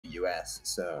US,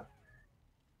 so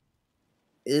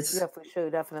it's... Yeah, for sure,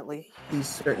 definitely. He's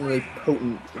certainly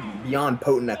potent, beyond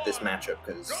potent at this matchup,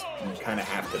 because you kind of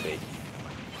have to be.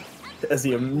 As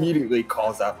he immediately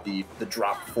calls out the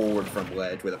drop forward from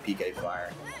ledge with a PK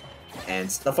fire.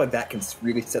 And stuff like that can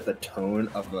really set the tone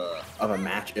of a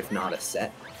match, if not a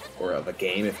set, or of a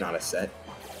game, if not a set.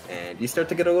 And you start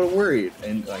to get a little worried,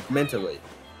 and like mentally.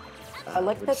 I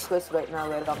like that Chris right now,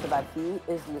 right off the bat, he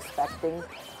is respecting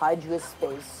Hydra's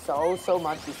space so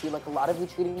much. You see like a lot of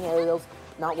retreating aerials,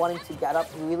 not wanting to get up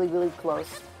really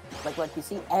close. Like you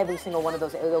see every single one of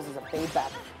those aerials is a fade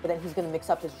back, but then he's going to mix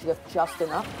up his drift just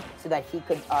enough so that he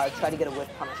could try to get a whiff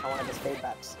punish on one of his fade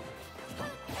backs.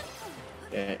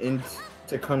 Yeah, and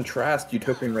to contrast,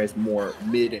 Utopian Ray's more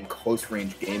mid and close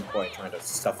range gameplay trying to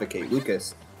suffocate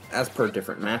Lucas, as per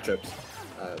different matchups.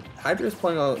 Hydra is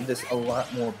playing this a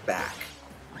lot more back.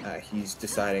 He's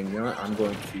deciding, you know what, I'm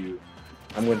going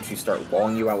to start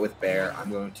walling you out with Bear.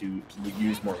 I'm going to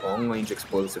use more long-range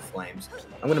explosive flames.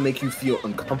 I'm going to make you feel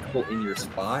uncomfortable in your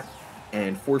spot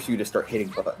and force you to start hitting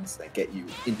buttons that get you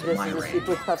into my range. This is a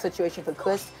super tough situation for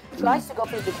Chris. Tries to go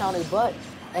for the counter, but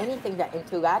anything that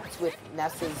interacts with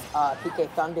Ness's PK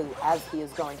Thunder as he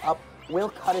is going up will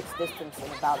cut its distance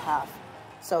in about half.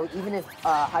 So even if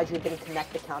Hydra didn't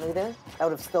connect the counter there, that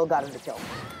would have still gotten the kill.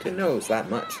 Didn't know it was that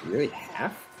much. Really?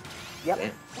 Half? Yep.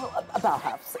 Damn. Well, about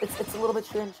half. It's a little bit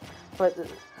strange, but you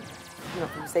know,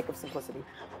 for the sake of simplicity.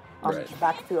 Right.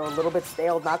 Back to a little bit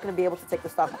stale. Not going to be able to take the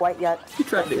stock quite yet. He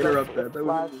tried to interrupt that. That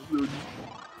was rude.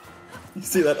 You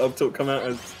see that up tilt come out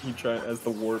as the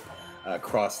warp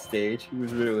crossed stage. He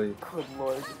was really, good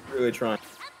lord, really trying.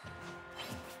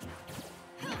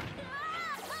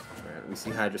 We see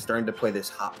Hydra starting to play this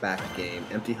hop back game,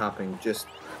 empty hopping just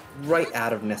right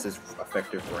out of Ness's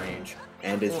effective range,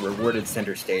 and is rewarded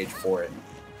center stage for it.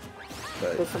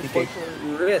 But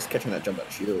PkChris catching that jump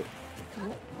out shield.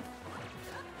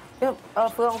 Yep,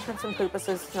 for all intents and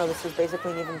purposes, you know, this is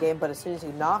basically an even game, but as soon as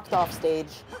you knocked off stage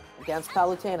against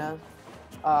Palutena,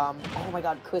 oh my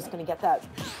god, Chris gonna get that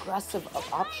aggressive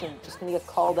option, just gonna get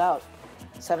called out.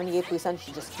 78%,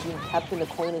 she's just being kept in the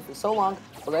corner for so long,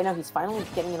 but right now he's finally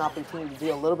getting an opportunity to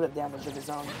do a little bit of damage of his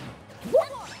own.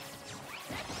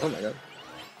 Oh my god.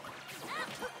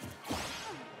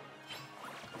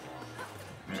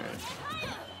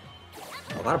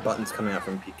 A lot of buttons coming out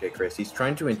from PkChris. He's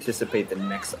trying to anticipate the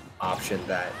next option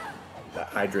that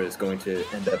Hydra is going to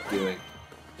end up doing.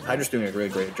 Hydra's doing a really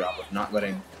great job of not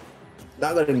letting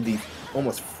the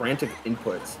almost frantic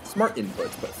inputs, smart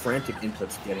inputs, but frantic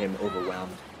inputs get him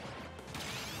overwhelmed.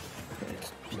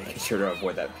 And making sure to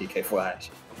avoid that PK flash.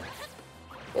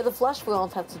 Yeah, the flash for all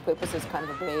intents and purposes is kind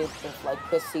of a bait. If like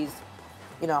Chris sees,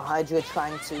 you know, Hydra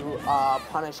trying to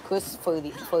punish Chris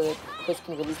Chris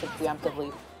can release it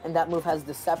preemptively, and that move has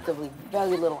deceptively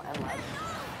very little end lag.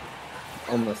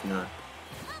 Almost not.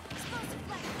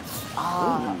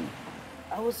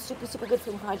 That was super good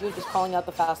from Hydra, just calling out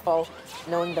the fastball,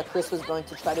 knowing that Chris was going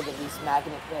to try to release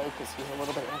Magnet Ray because he's a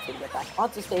little bit antsy to get back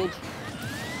onto stage.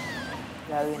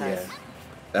 Very nice. Yeah.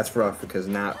 That's rough because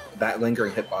now that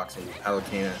lingering hitbox in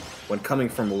Palutena, when coming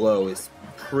from low, is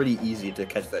pretty easy to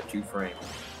catch that 2-frame.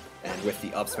 And with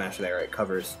the up smash there, it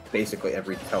covers basically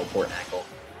every teleport angle.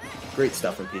 Great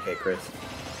stuff from PkChris.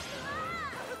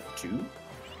 2?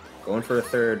 Going for a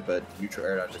third, but neutral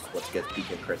air dodge is what gets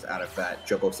PkChris out of that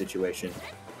juggle situation.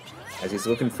 As he's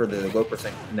looking for the low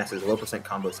percent, Ness's low percent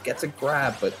combos, gets a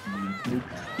grab, but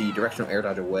the directional air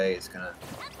dodge away is gonna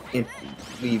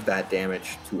leave that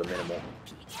damage to a minimal.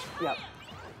 Yep.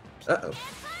 Uh-oh.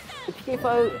 The PK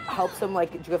fire helps him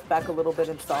like drift back a little bit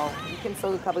and stall. You can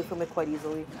still recover from it quite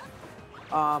easily.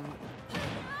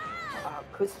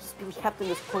 Chris has been kept in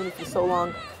this corner for so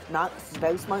long. This is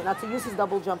very smart not to use his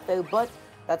double jump there, but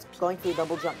that's going for a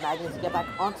double jump magnet to get back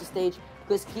onto stage.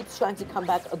 Chris keeps trying to come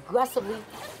back aggressively,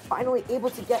 finally able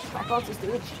to get back onto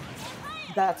stage.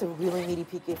 That's a really meaty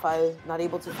PK fire, not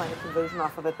able to find a conversion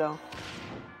off of it though.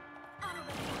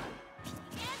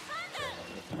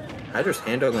 Hydra's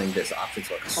handling this option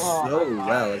so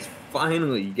well as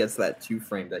finally he gets that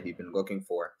 2-frame that he'd been looking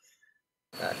for.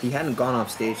 He hadn't gone off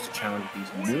stage to challenge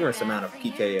these numerous amount of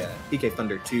PK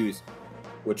Thunder 2s,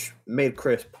 which made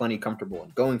Chris plenty comfortable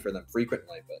in going for them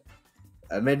frequently,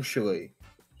 but eventually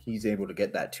he's able to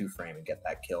get that 2-frame and get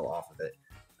that kill off of it.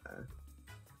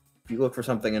 If you look for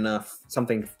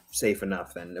something safe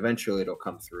enough, then eventually it'll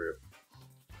come through,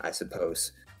 I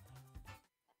suppose.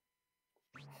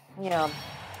 Yeah.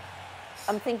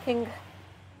 I'm thinking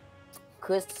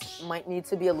Chris might need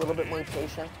to be a little bit more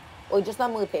patient. Or just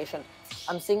not more patient.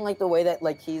 I'm seeing like the way that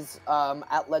like he's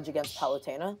at ledge against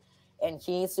Palutena, and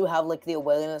he needs to have like the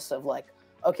awareness of like,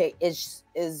 okay,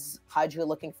 is Hydra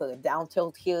looking for the down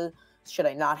tilt here? Should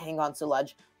I not hang on to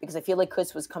ledge? Because I feel like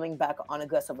Chris was coming back on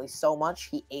aggressively so much,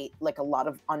 he ate like a lot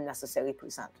of unnecessary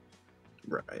percent.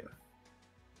 Right.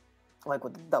 Like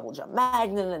with the double jump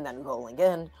magnet and then rolling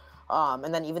in.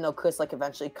 And then even though Chris like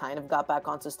eventually kind of got back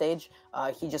onto stage,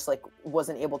 he just like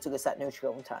wasn't able to reset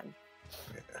neutral in time.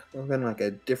 Yeah. Well, then like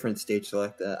a different stage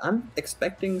select. I'm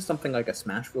expecting something like a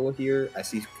Smashville here. I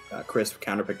see Chris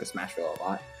counterpick the Smashville a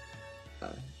lot.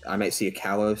 I might see a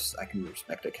Kalos. I can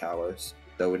respect a Kalos,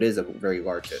 though it is a very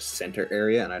large center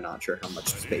area, and I'm not sure how much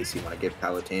space you want to give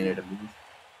Palutena to move.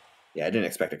 Yeah, I didn't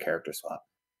expect a character swap.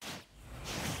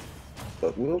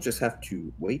 But we'll just have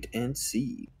to wait and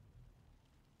see.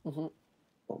 Mm-hmm.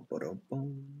 Boom, ba-dum,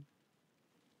 boom.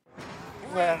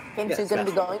 Yeah, King's going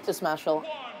to be going to Smashville.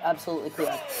 Absolutely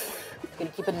correct. Going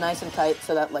to keep it nice and tight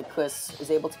so that like Chris is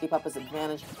able to keep up his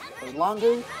advantage for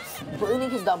longer. Burning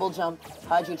his double jump.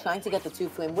 Hydra trying to get the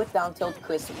 2-frame with down tilt.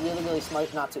 Chris really, really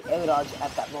smart not to air dodge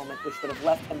at that moment, which would have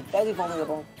left him very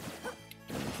vulnerable.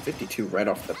 52 right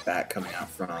off the bat coming out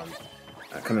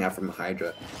from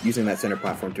Hydra, using that center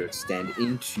platform to extend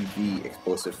into the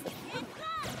explosive flame.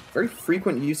 Very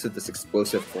frequent use of this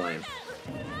explosive flame.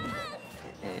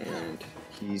 And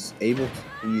he's able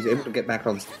to get back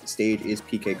on stage is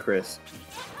PkChris,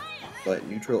 but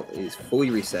neutral is fully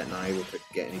reset, not able to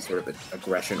get any sort of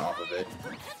aggression off of it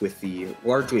with the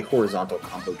largely horizontal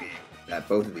combo game that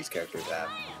both of these characters have.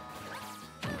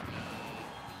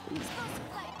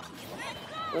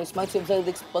 Really smart to observe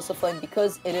the explosive flame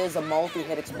because it is a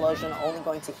multi-hit explosion, only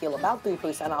going to heal about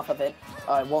 3% off of it.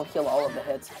 It won't heal all of the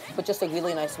hits, but just a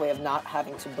really nice way of not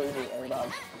having to burn the air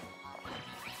dodge.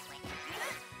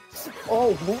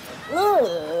 Oh,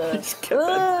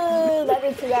 that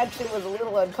interaction was a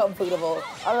little uncomfortable.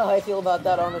 I don't know how I feel about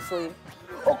that, honestly.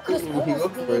 Oh, Chris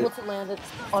almost being able to land it.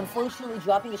 Unfortunately,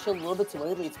 dropping the shield a little bit too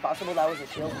early. It's possible that was a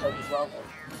shield poke as well,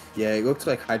 though. Yeah, it looks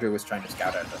like Hydra was trying to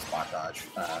scout out the spot dodge,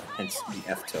 hence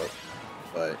the F tilt.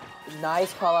 But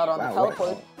nice call out on the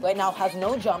teleport. Right now has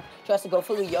no jump. Tries to go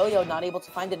for the yo-yo, not able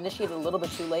to find it. Initiated a little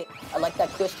bit too late. I like that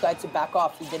Chris tried to back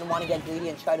off. He didn't want to get greedy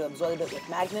and try to absorb it with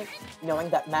Magnet, knowing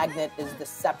that Magnet is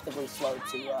deceptively slow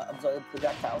to absorb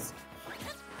projectiles.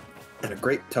 And a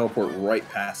great teleport right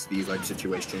past the ledge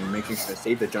situation, making sure to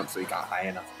save the jump so he got high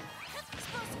enough.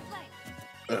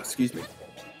 Excuse me.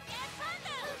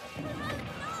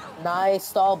 Nice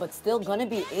stall, but still gonna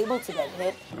be able to get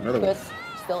hit. Another Chris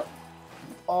one. Still.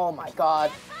 Oh my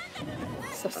god.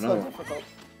 So difficult.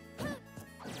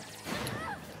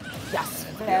 Yes,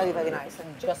 very, very nice.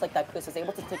 And just like that, Chris is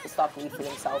able to take the stock lead for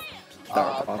himself,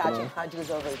 catching Hydra's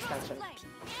overextension.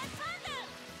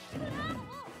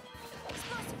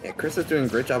 Yeah, Chris is doing a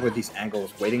great job with these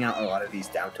angles, waiting out a lot of these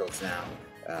down tilts now.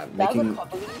 That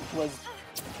recovery was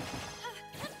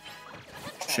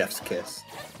chef's kiss.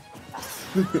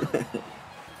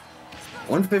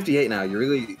 158 now. You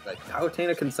really like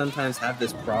Palutena can sometimes have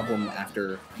this problem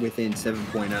after within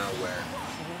 7.0 where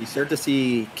you start to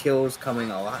see kills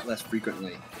coming a lot less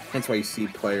frequently. Hence why you see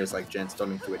players like Jen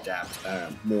starting to adapt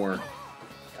more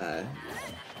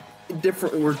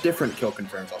different kill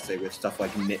confirms, I'll say, with stuff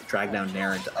like drag down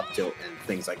Nair into up tilt and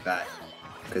things like that.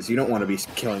 Because you don't want to be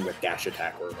killing with dash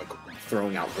attack or like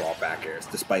throwing out raw back airs,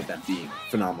 despite them being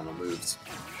phenomenal moves.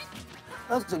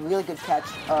 That was a really good catch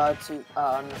to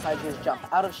Hydra's jump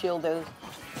out of shield there.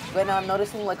 Right now I'm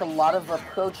noticing like a lot of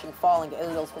approaching falling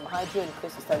aerials from Hydra, and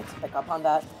Chris is starting to pick up on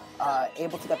that.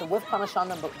 Able to get the whiff punish on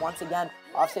them, but once again,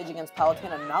 offstage against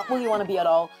Palutena, not where you want to be at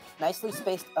all. Nicely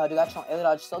spaced directional air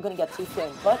dodge, still going to get 2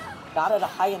 frames, but not at a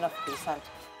high enough percent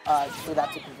for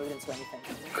that to convert into anything.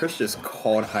 Chris just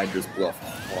called Hydra's bluff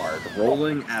hard,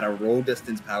 rolling at a roll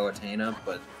distance Palutena,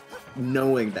 but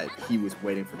knowing that he was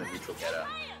waiting for the neutral get up.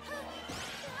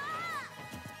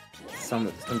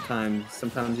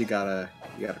 Sometimes you gotta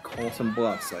call some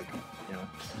bluffs, like, you know,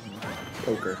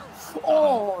 poker.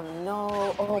 Oh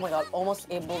no! Oh my god! Almost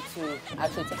able to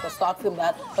actually take the stock from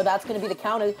that, but that's going to be the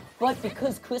counter. But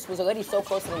because Chris was already so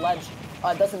close to the ledge,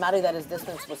 it doesn't matter that his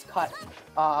distance was cut.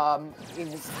 He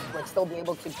was like still be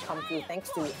able to come through thanks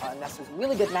to Ness's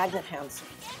really good magnet hands.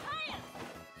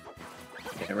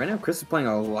 Yeah, right now Chris is playing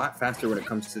a lot faster when it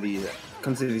comes to these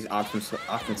option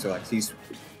selects. He's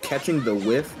catching the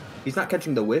whiff. He's not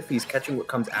catching the whiff, he's catching what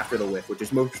comes after the whiff, which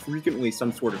is most frequently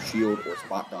some sort of shield or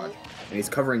spot dodge. And he's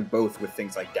covering both with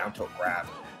things like down tilt grab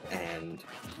and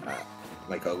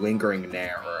like a lingering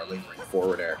nair or a lingering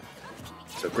forward air.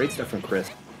 So great stuff from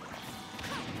Chris.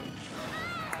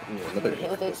 Hit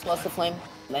with the explosive flame,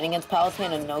 landing against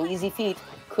Palutena, no easy feat.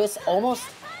 Chris almost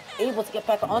able to get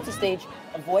back onto stage,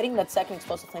 avoiding that second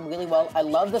explosive flame really well. I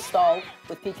love the stall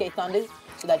with PK Thunder.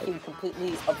 so that he would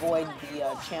completely avoid the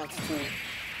chance to...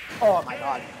 Oh my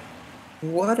god.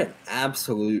 What an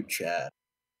absolute chat.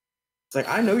 It's like,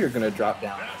 I know you're going to drop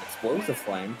down an explosive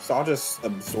flame, so I'll just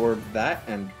absorb that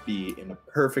and be in a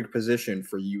perfect position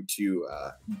for you to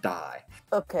die.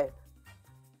 Okay.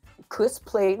 Chris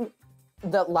played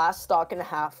the last stock and a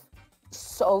half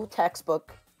so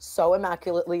textbook, so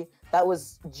immaculately. That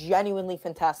was genuinely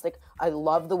fantastic. I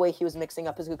love the way he was mixing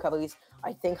up his recoveries.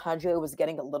 I think Hydra was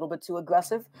getting a little bit too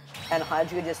aggressive, and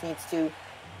Hydra just needs to...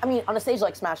 I mean, on a stage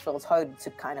like Smashville, it's hard to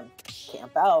kind of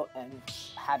camp out and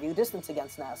have you distance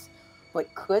against Ness.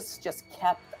 But Chris just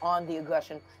kept on the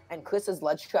aggression, and Chris's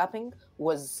ledge trapping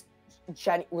was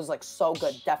like so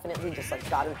good. Definitely just like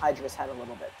got in Hydra's head a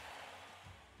little bit.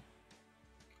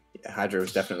 Yeah, Hydra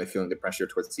was definitely feeling the pressure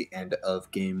towards the end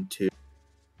of game 2.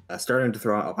 Starting to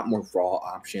throw out a lot more raw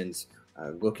options,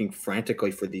 looking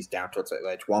frantically for these down tilts at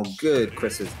ledge. While good,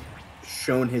 Chris has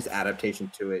shown his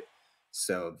adaptation to it.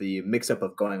 So the mix-up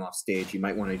of going off stage, you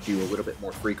might want to do a little bit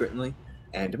more frequently,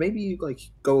 and maybe like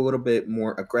go a little bit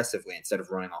more aggressively instead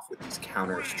of running off with these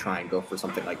counters. Try and go for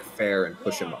something like fair and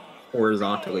push him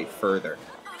horizontally further.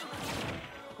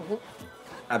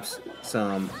 Perhaps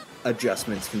some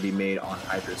adjustments can be made on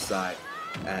Hydra's side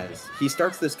as he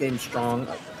starts this game strong,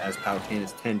 as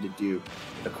Palutenas tend to do.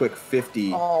 A quick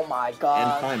 50. Oh my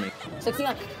god! And timing.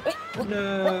 69. Wait,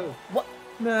 no. What?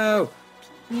 No.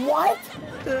 What?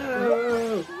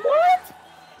 No. What?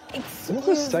 Is this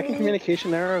the second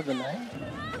communication error of the night?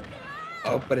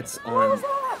 Oh, but it's on. What was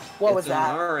that? What was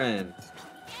that? On our end.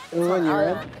 It was on your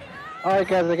end? Alright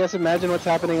guys, I guess imagine what's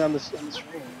happening on the screen.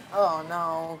 Oh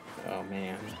no. Oh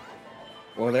man.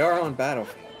 Well, they are on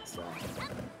Battlefield, so.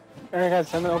 Alright guys,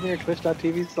 time to open your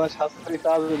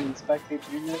twitch.tv/house3000 and spectate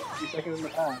 3 seconds in the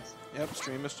past. Yep,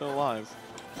 stream is still alive.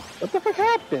 What the fuck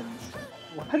happened?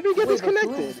 How did we get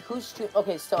disconnected? Who's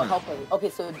okay, so help me. Okay,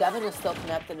 so Devin is still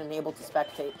connected and able to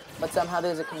spectate, but somehow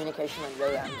there's a communication on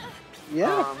your end.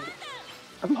 Yeah.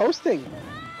 I'm hosting.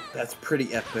 That's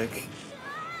pretty epic.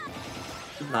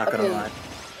 Not gonna lie.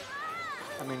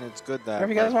 I mean, it's good that... If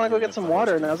you guys want to go get some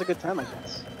water, now's a good time, I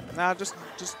guess. Nah, just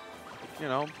you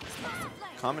know,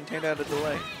 commentate at a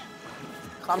delay.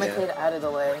 Commentate at a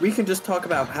delay. We can just talk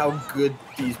about how good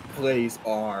these plays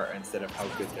are instead of how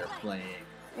good they're playing.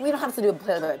 We don't have to do a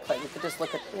play-by-play. We could just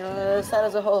look at the set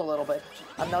as a whole a little bit.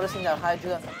 I'm noticing that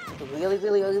Hydra took a really,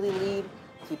 really early lead,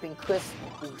 keeping Chris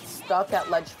stuck at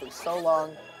ledge for so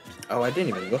long. Oh, I didn't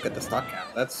even look at the stock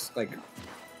count. That's like,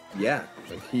 yeah,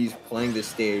 like he's playing this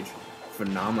stage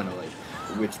phenomenally,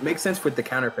 which makes sense with the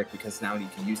counter pick because now he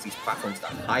can use these platforms to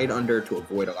hide under to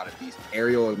avoid a lot of these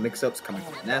aerial mix-ups coming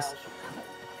from Ness.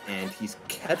 And he's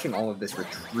catching all of this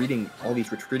retreating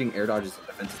air dodges and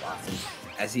defensive options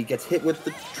as he gets hit with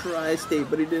the tri-state,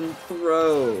 but he didn't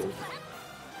throw.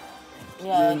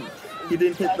 Yeah. He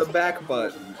didn't hit the back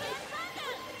button.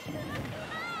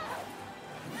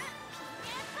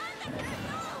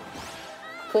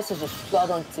 Chris is just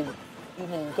struggling to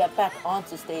even get back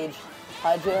onto stage.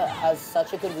 Hydra has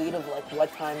such a good read of like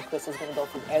what time Chris is going to go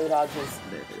through air dodges,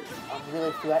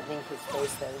 really threatening his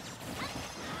face there.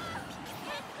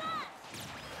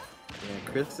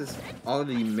 Yeah, Chris is all of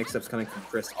the mix-ups coming from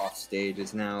Chris off stage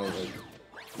is now like,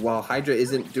 while Hydra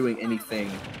isn't doing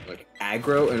anything like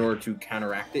aggro in order to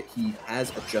counteract it, he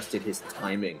has adjusted his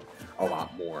timing a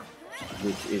lot more,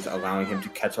 which is allowing him to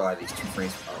catch a lot of these 2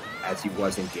 frames as he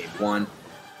was in game 1,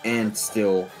 and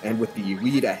with the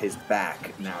lead at his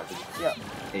back now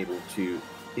he's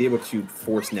able to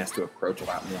force Ness to approach a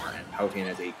lot more, and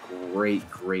Palutena has a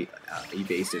great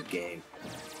evasive game.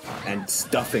 And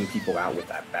stuffing people out with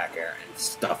that back air, and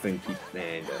stuffing people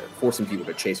and forcing people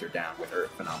to chase her down with her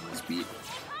phenomenal speed.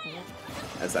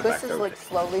 As that Chris is like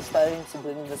slowly starting to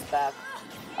bring this back.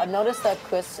 I've noticed that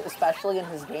Chris, especially in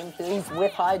his game 3s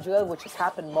with Hydra, which has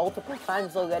happened multiple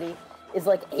times already, is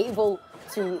like able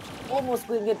to almost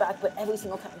bring it back, but every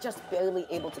single time just barely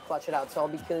able to clutch it out. So I'll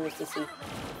be curious to see if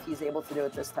he's able to do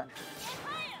it this time.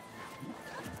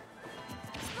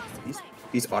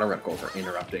 These auto reticles are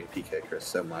interrupting PkChris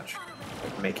so much,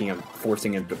 like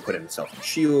forcing him to put himself in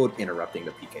shield, interrupting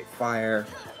the PK fire.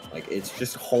 Like, it's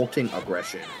just halting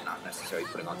aggression, not necessarily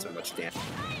putting on so much damage.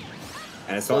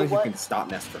 And as long as you can stop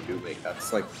Ness from moving,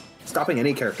 that's like stopping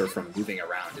any character from moving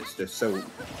around is just so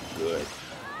good.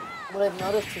 What I've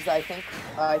noticed is I think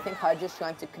Hydra's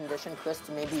trying to condition Chris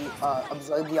to maybe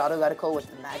absorb the auto reticle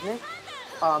with the magnet,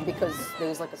 because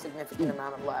there's like a significant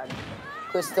amount of lag.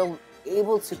 Chris still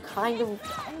able to kind of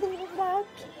move that.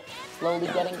 Slowly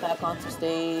getting back onto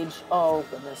stage. Oh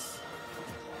goodness.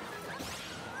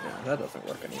 Yeah, that doesn't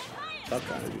work anymore. Stop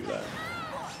trying to do that.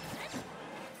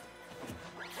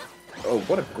 Oh,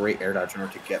 what a great air dodge in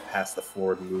order to get past the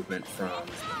forward movement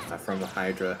from the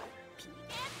Hydra.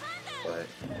 But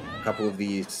a couple of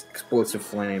these explosive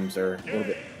flames are a little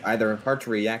bit either hard to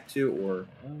react to or...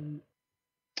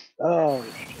 Oh,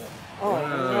 shit. Oh,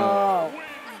 no.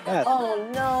 That's Oh,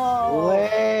 no.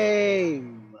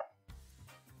 lame.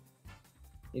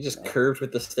 He just curved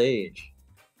with the stage.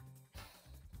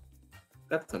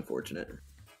 That's unfortunate.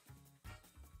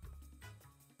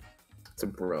 It's a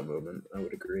bro movement, I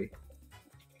would agree.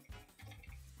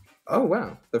 Oh,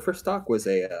 wow. The first stock was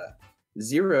a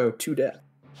 0-2 death.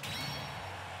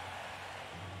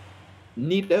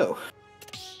 Neato.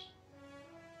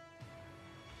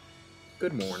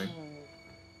 Good morning.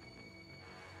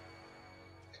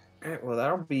 Alright, well,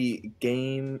 that'll be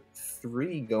game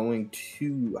 3 going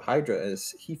to Hydra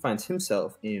as he finds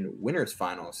himself in winners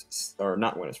finals, or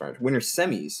not winners finals, winners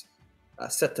semis,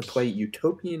 set to play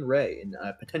Utopian Ray in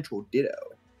potential Ditto.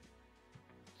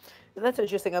 That's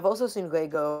interesting. I've also seen Ray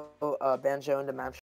go Banjo in the match